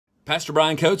Pastor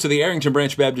Brian Coates of the Arrington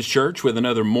Branch Baptist Church with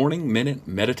another Morning Minute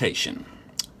Meditation.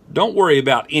 Don't worry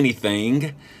about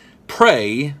anything.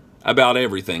 Pray about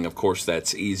everything. Of course,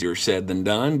 that's easier said than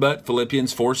done, but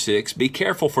Philippians 4:6, be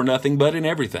careful for nothing but in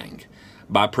everything.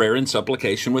 By prayer and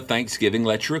supplication with thanksgiving,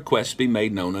 let your requests be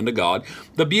made known unto God.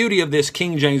 The beauty of this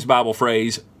King James Bible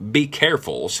phrase, be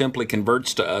careful, simply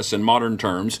converts to us in modern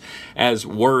terms as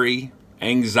worry,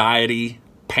 anxiety,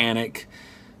 panic,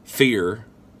 fear.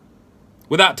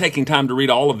 Without taking time to read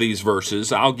all of these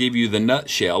verses, I'll give you the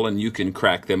nutshell and you can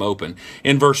crack them open.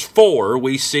 In verse 4,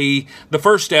 we see the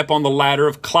first step on the ladder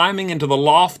of climbing into the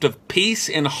loft of peace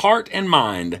in heart and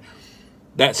mind.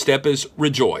 That step is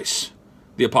rejoice.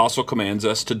 The apostle commands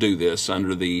us to do this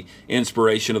under the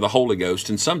inspiration of the Holy Ghost,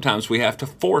 and sometimes we have to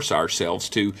force ourselves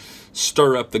to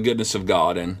stir up the goodness of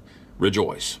God and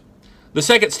rejoice. The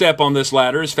second step on this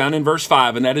ladder is found in verse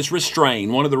 5, and that is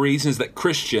restrain. One of the reasons that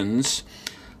Christians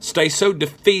stay so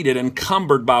defeated and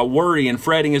cumbered by worry and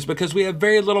fretting is because we have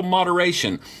very little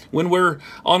moderation. When we're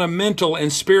on a mental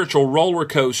and spiritual roller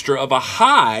coaster of a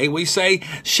high, we say,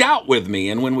 shout with me.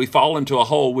 And when we fall into a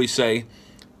hole, we say,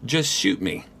 just shoot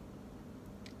me.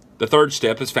 The third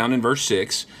step is found in verse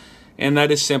 6, and that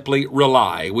is simply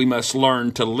rely. We must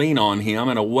learn to lean on Him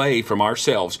and away from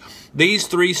ourselves. These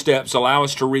three steps allow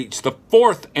us to reach the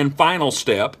fourth and final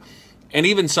step, and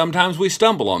even sometimes we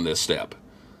stumble on this step.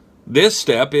 This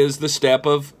step is the step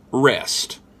of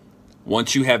rest.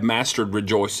 Once you have mastered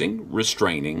rejoicing,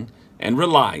 restraining, and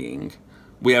relying,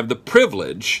 we have the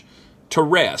privilege to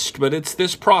rest. But it's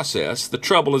this process. The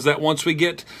trouble is that once we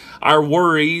get our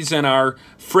worries and our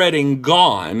fretting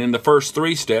gone in the first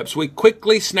three steps, we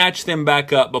quickly snatch them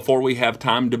back up before we have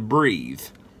time to breathe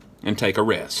and take a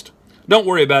rest. Don't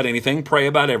worry about anything. Pray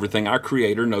about everything. Our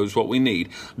Creator knows what we need.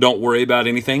 Don't worry about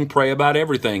anything. Pray about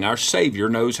everything. Our Savior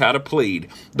knows how to plead.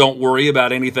 Don't worry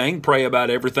about anything. Pray about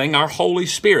everything. Our Holy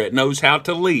Spirit knows how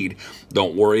to lead.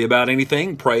 Don't worry about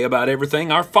anything. Pray about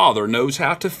everything. Our Father knows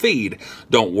how to feed.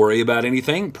 Don't worry about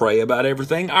anything. Pray about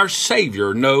everything. Our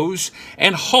Savior knows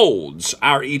and holds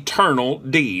our eternal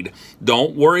deed.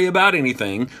 Don't worry about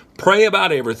anything. Pray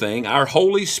about everything. Our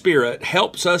Holy Spirit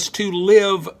helps us to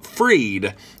live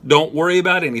freed. Don't worry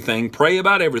about anything. Pray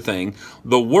about everything.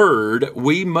 The word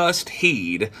we must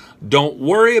heed. Don't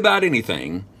worry about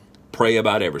anything. Pray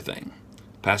about everything.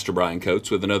 Pastor Brian Coates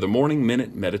with another Morning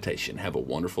Minute Meditation. Have a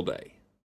wonderful day.